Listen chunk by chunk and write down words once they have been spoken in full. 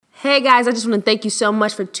Hey guys, I just want to thank you so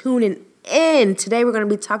much for tuning in. Today we're going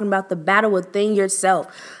to be talking about the battle within yourself.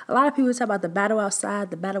 A lot of people talk about the battle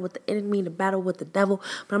outside, the battle with the enemy, the battle with the devil,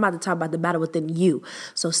 but I'm about to talk about the battle within you.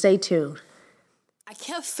 So stay tuned. I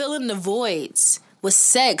kept filling the voids with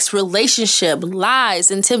sex, relationship,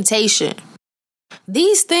 lies, and temptation.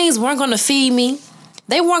 These things weren't going to feed me,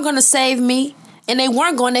 they weren't going to save me, and they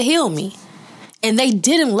weren't going to heal me. And they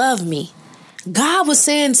didn't love me. God was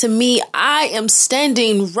saying to me, I am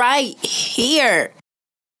standing right here.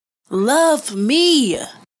 Love me.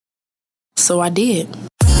 So I did.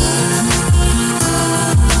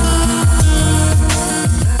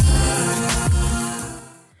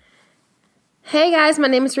 Hey guys, my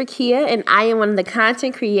name is Rakia and I am one of the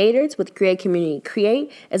content creators with Create Community. Create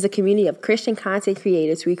is a community of Christian content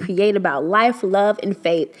creators. We create about life, love, and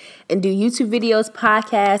faith and do YouTube videos,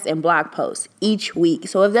 podcasts, and blog posts each week.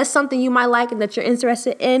 So if that's something you might like and that you're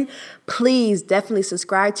interested in, please definitely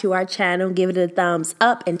subscribe to our channel, give it a thumbs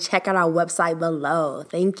up, and check out our website below.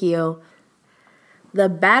 Thank you. The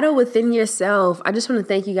battle within yourself. I just want to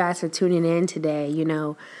thank you guys for tuning in today.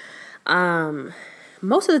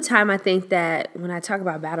 Most of the time, I think that when I talk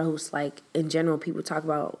about battles, like in general, people talk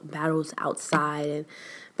about battles outside and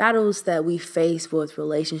battles that we face with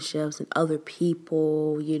relationships and other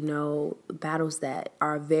people, battles that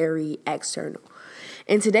are very external.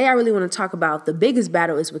 And today I really want to talk about the biggest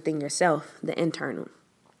battle is within yourself, the internal.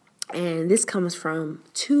 And this comes from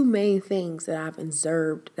two main things that I've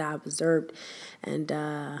observed, and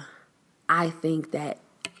I think that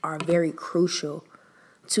are very crucial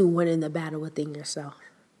to winning the battle within yourself.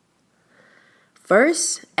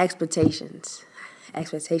 First, expectations.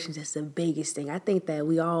 Expectations is the biggest thing. I think that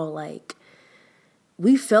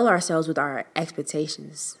we fill ourselves with our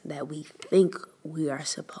expectations that we think we are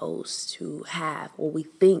supposed to have or we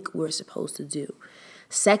think we're supposed to do.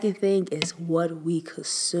 Second thing is what we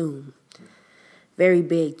consume. Very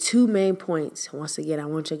big. Two main points. Once again, I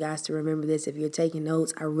want you guys to remember this. If you're taking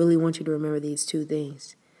notes, I really want you to remember these two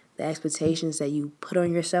things. The expectations that you put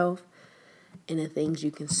on yourself and the things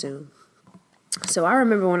you consume. So I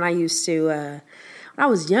remember when I used to, when I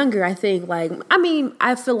was younger, I feel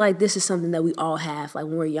like this is something that we all have. Like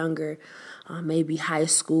when we're younger, maybe high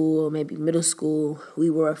school, maybe middle school,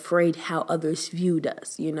 we were afraid how others viewed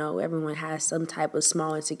us. Everyone has some type of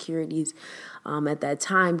small insecurities at that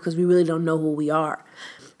time because we really don't know who we are.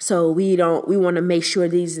 So we want to make sure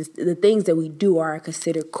the things that we do are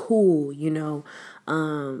considered cool,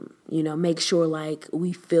 make sure like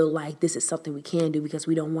we feel like this is something we can do because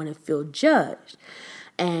we don't want to feel judged.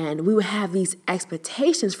 And we would have these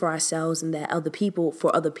expectations for ourselves and for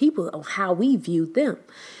other people on how we viewed them.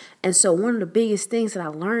 And so one of the biggest things that I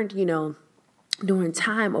learned, during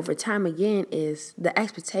over time again, is the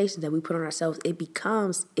expectations that we put on ourselves. It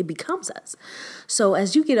becomes us. So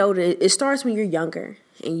as you get older, it starts when you're younger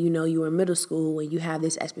and you're in middle school and you have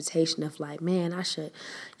this expectation of like, man, I should,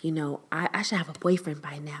 I should have a boyfriend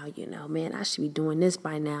by now, man, I should be doing this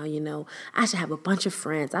by now, I should have a bunch of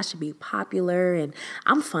friends, I should be popular and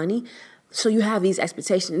I'm funny. So you have these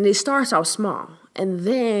expectations and it starts out small. And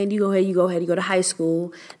then you go to high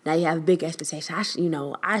school. Now you have a big expectation.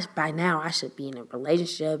 By now I should be in a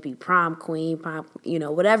relationship, be prom queen,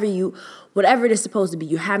 whatever it is supposed to be.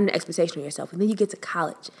 You're having an expectation of yourself. And then you get to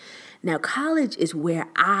college. Now college is where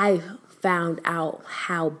I found out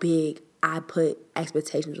how big I put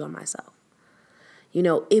expectations on myself.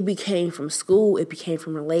 It became from school, it became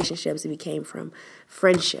from relationships, it became from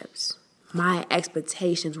friendships. My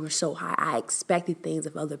expectations were so high. I expected things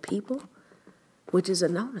of other people, which is a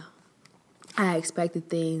no-no. I expected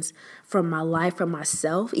things from my life, from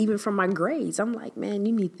myself, even from my grades. I'm like, man,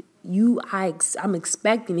 I'm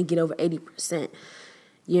expecting to get over 80%.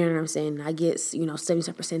 You know what I'm saying? I get,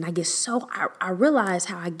 70%. I realize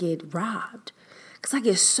how I get robbed because I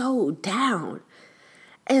get so down.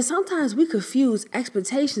 And sometimes we confuse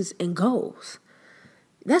expectations and goals.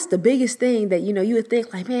 That's the biggest thing that, you would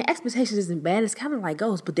think like, man, expectations isn't bad. It's kind of like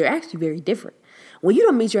goals, but they're actually very different. When you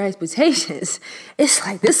don't meet your expectations, it's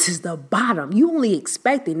like, this is the bottom. You only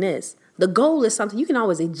expecting this. The goal is something, you can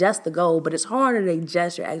always adjust the goal, but it's harder to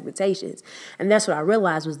adjust your expectations. And that's what I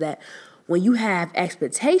realized was that when you have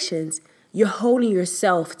expectations, you're holding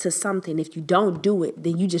yourself to something. If you don't do it,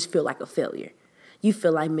 then you just feel like a failure. You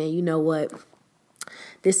feel like, man, you know what?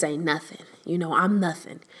 This ain't nothing. I'm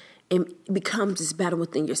nothing. And it becomes this battle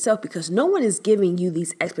within yourself because no one is giving you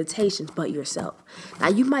these expectations but yourself. Now,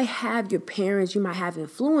 you might have your parents, you might have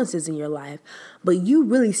influences in your life, but you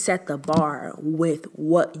really set the bar with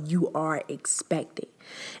what you are expecting.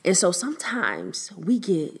 And so sometimes we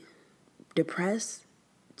get depressed,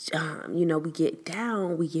 we get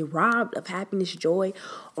down, we get robbed of happiness, joy.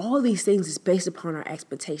 All these things is based upon our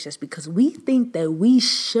expectations because we think that we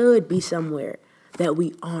should be somewhere that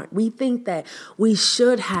we aren't. We think that we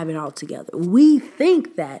should have it all together. We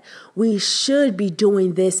think that we should be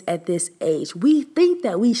doing this at this age. We think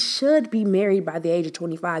that we should be married by the age of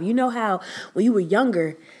 25. You know how when you were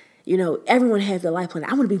younger, everyone had their life plan.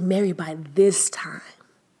 I want to be married by this time.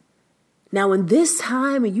 Now, when this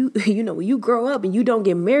time, and when you grow up and you don't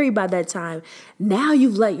get married by that time, now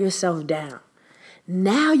you've let yourself down.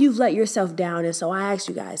 And so I ask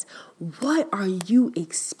you guys, what are you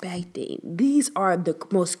expecting? These are the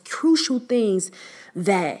most crucial things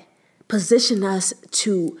that position us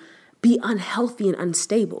to be unhealthy and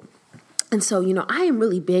unstable. And so, I am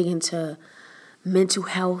really big into mental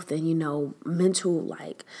health and, mental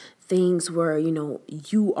things where,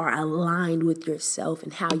 you are aligned with yourself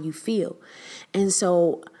and how you feel. And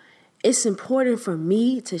so it's important for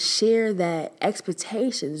me to share that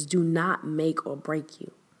expectations do not make or break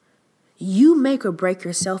you. You make or break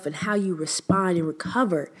yourself, and how you respond and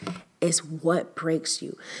recover is what breaks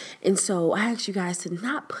you. And so I ask you guys to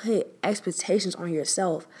not put expectations on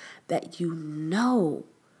yourself that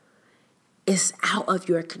is out of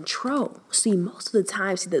your control. See, most of the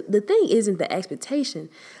time, the thing isn't the expectation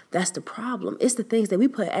that's the problem. It's the things that we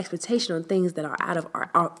put expectation on, things that are out of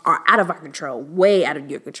our control, way out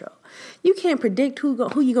of your control. You can't predict who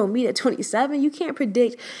you're gonna meet at 27. You can't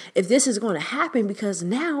predict if this is going to happen because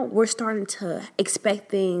now we're starting to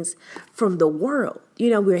expect things from the world.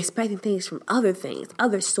 We're expecting things from other things,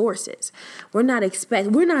 other sources. We're not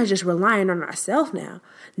just relying on ourselves now.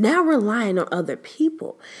 Now we're relying on other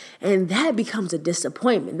people. And that becomes a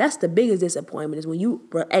disappointment. That's the biggest disappointment, is when you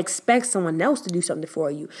expect someone else to do something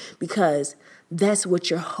for you because that's what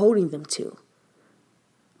you're holding them to.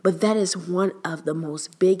 But that is one of the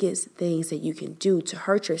most biggest things that you can do to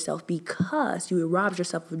hurt yourself, because you rob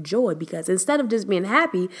yourself of joy. Because instead of just being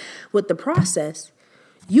happy with the process,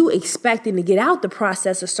 you expecting to get out the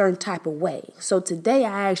process a certain type of way. So today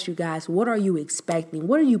I ask you guys, what are you expecting?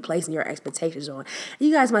 What are you placing your expectations on?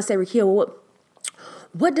 You guys might say, Raquel,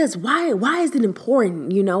 why is it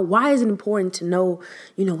important? Why is it important to know,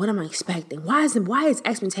 what am I expecting? Why is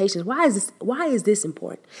expectations? Why is this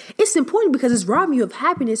important? It's important because it's robbing you of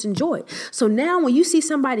happiness and joy. So now when you see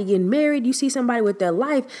somebody getting married, you see somebody with their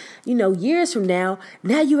life, years from now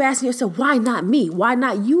you asking yourself, why not me? Why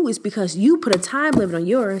not you? It's because you put a time limit on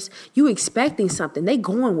yours. You expecting something. They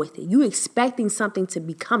going with it. You expecting something to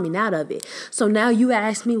be coming out of it. So now you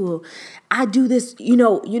ask me, well, I do this,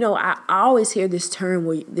 I always hear this term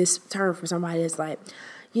from somebody that's like,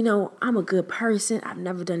 I'm a good person. I've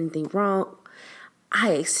never done anything wrong.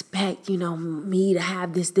 I expect, me to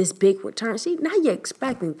have this big return. See, now you're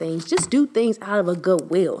expecting things. Just do things out of a good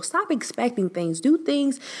will. Stop expecting things. Do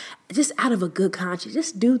things just out of a good conscience.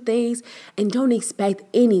 Just do things and don't expect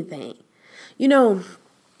anything.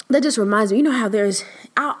 That just reminds me, how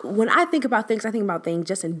when I think about things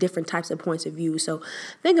just in different types of points of view. So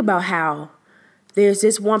think about how there's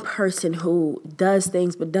this one person who does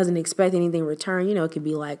things but doesn't expect anything in return. It could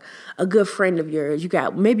be like a good friend of yours.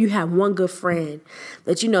 Maybe you have one good friend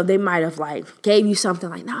that they might have gave you something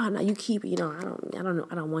like, no, you keep it. I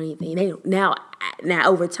don't want anything. They don't, now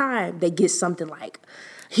over time they get something like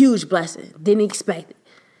huge blessing. Didn't expect it.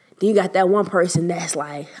 Then you got that one person that's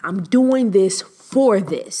like, I'm doing this for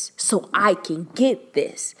this so I can get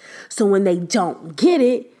this. So when they don't get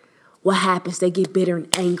it, what happens? They get bitter and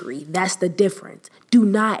angry. That's the difference. Do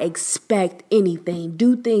not expect anything.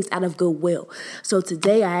 Do things out of goodwill. So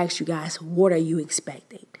today I ask you guys, what are you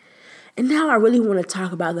expecting? And now I really want to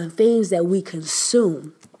talk about the things that we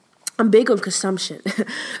consume. I'm big on consumption.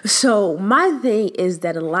 So my thing is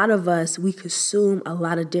that a lot of us, we consume a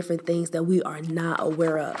lot of different things that we are not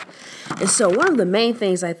aware of. And so one of the main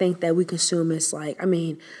things I think that we consume is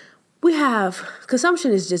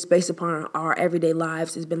consumption is just based upon our everyday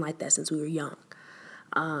lives. It's been like that since we were young,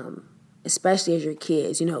 especially as your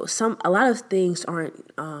kids. A lot of things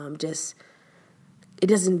aren't it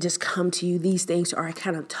doesn't just come to you. These things are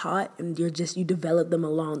kind of taught, and you develop them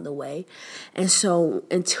along the way. And so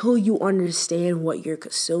until you understand what you're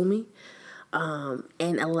consuming and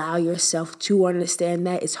allow yourself to understand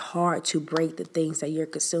that, it's hard to break the things that you're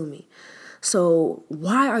consuming. So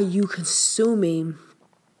why are you consuming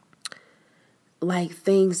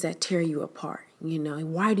things that tear you apart?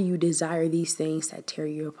 Why do you desire these things that tear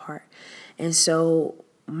you apart? And so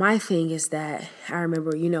my thing is that I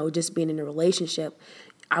remember, just being in a relationship,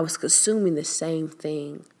 I was consuming the same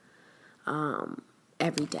thing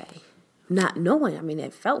every day. not knowing. I mean,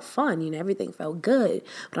 it felt fun, everything felt good,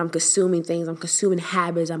 but I'm consuming things, I'm consuming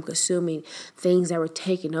habits, I'm consuming things that were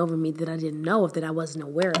taking over me that I didn't know of, that I wasn't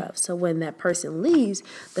aware of. So when that person leaves,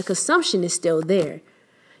 the consumption is still there.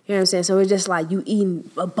 You know what I'm saying? So it's just like you eating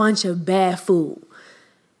a bunch of bad food.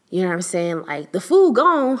 You know what I'm saying? Like, the food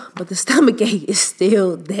gone, but the stomachache is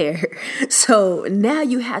still there. So now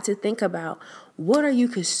you have to think about, what are you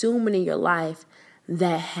consuming in your life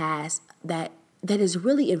that is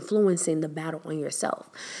really influencing the battle on yourself?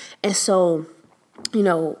 And so,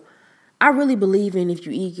 I really believe in, if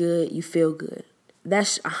you eat good, you feel good.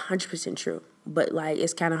 That's 100% true. But like,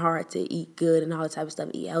 it's kind of hard to eat good and all that type of stuff,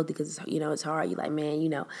 eat healthy, because it's hard. You're like,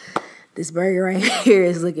 man, this burger right here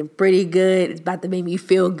is looking pretty good. It's about to make me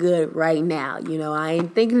feel good right now. I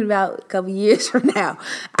ain't thinking about a couple years from now.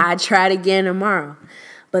 I try it again tomorrow.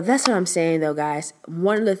 But that's what I'm saying, though, guys.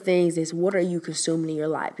 One of the things is, what are you consuming in your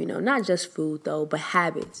life? Not just food, though, but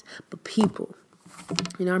habits, but people.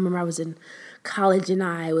 I remember I was in college and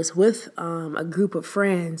I was with a group of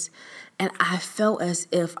friends, and I felt as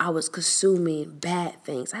if I was consuming bad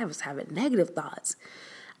things. I was having negative thoughts.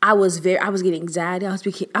 I was getting anxiety. I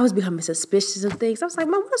was becoming suspicious of things. I was like,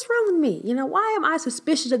 man, what's wrong with me? Why am I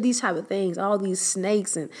suspicious of these type of things? All these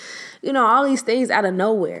snakes and, all these things out of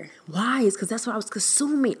nowhere. Why? It's because that's what I was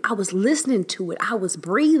consuming. I was listening to it. I was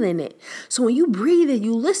breathing it. So when you breathe it,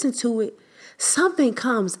 you listen to it, something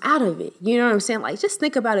comes out of it. You know what I'm saying? Like, just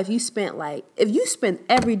think about if you spent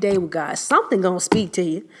every day with God, something gonna speak to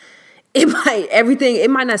you. It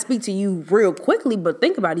might not speak to you real quickly, but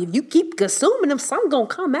think about it. If you keep consuming them, something's going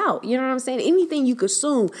to come out. You know what I'm saying? Anything you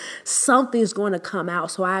consume, something's going to come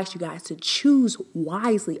out. So I ask you guys to choose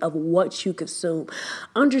wisely of what you consume.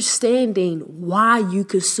 Understanding why you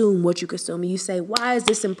consume what you consume. And you say, why is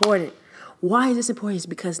this important? Why is this important? It's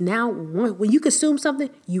because now when you consume something,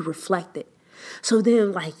 you reflect it. So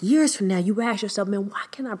then, like, years from now, you ask yourself, man, why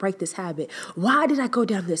can't I break this habit? Why did I go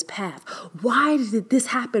down this path? Why did this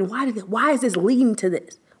happen? Why is this leading to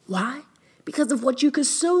this? Why? Because of what you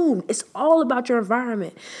consume. It's all about your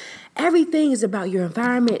environment. Everything is about your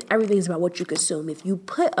environment. Everything is about what you consume. If you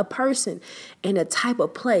put a person in a type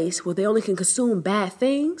of place where they only can consume bad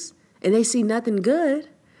things and they see nothing good,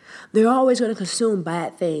 they're always going to consume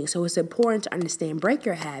bad things. So it's important to understand, break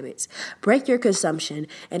your habits, break your consumption,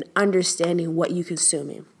 and understanding what you're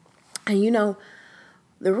consuming. And,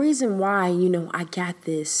 the reason why, I got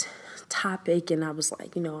this topic and I was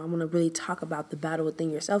like, I want to really talk about the battle within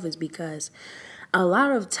yourself is because a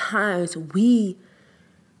lot of times we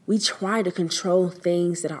try to control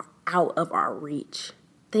things that are out of our reach.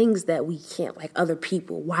 Things that we can't, like other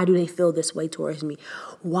people. Why do they feel this way towards me?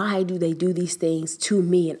 Why do they do these things to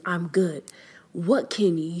me and I'm good? What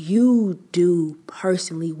can you do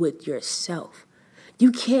personally with yourself?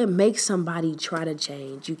 You can't make somebody try to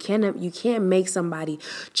change. You can't make somebody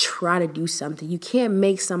try to do something. You can't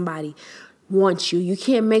make somebody want you. You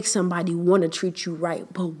can't make somebody want to treat you right.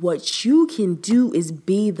 But what you can do is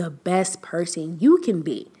be the best person you can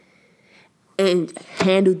be and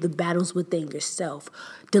handle the battles within yourself.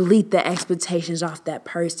 Delete the expectations off that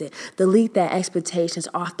person. Delete the expectations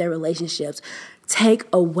off their relationships. Take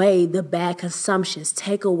away the bad consumptions.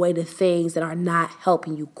 Take away the things that are not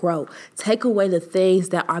helping you grow. Take away the things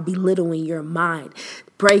that are belittling your mind.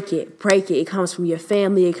 Break it. It comes from your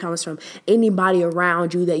family. It comes from anybody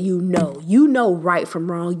around you that you know. You know right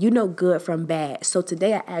from wrong. You know good from bad. So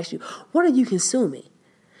today I ask you, what are you consuming?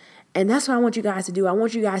 And that's what I want you guys to do. I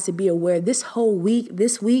want you guys to be aware this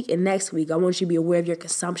week and next week. I want you to be aware of your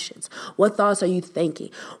consumptions. What thoughts are you thinking?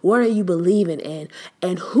 What are you believing in?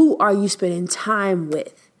 And who are you spending time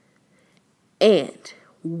with? And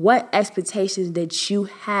what expectations that you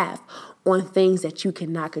have on things that you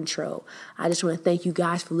cannot control. I just want to thank you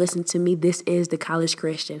guys for listening to me. This is The College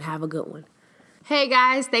Christian. Have a good one. Hey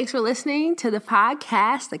guys, thanks for listening to the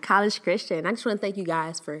podcast, The College Christian. I just want to thank you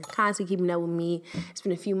guys for constantly keeping up with me. It's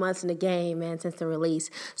been a few months in the game, man, since the release.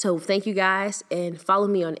 So thank you guys, and follow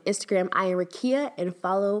me on Instagram, I am Rakia, and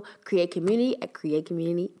follow Create Community at Create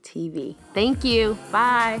Community TV. Thank you.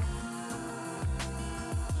 Bye.